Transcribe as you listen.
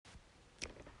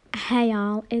Hey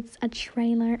y'all, it's a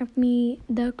trailer of me,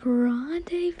 the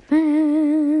Grande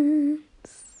fans.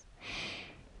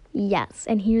 Yes,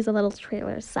 and here's a little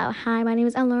trailer. So, hi, my name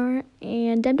is Eleanor,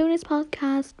 and I'm doing this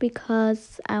podcast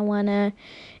because I want to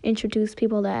introduce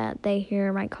people that they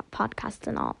hear my podcast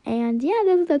and all. And yeah,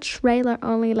 this is a trailer,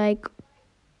 only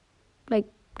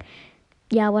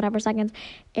whatever seconds.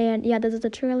 And yeah, this is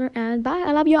the trailer, and bye,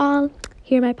 I love you all.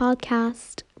 Hear my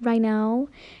podcast right now.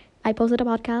 I posted a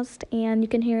podcast and you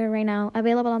can hear it right now,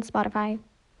 available on Spotify.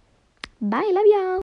 Bye, love y'all.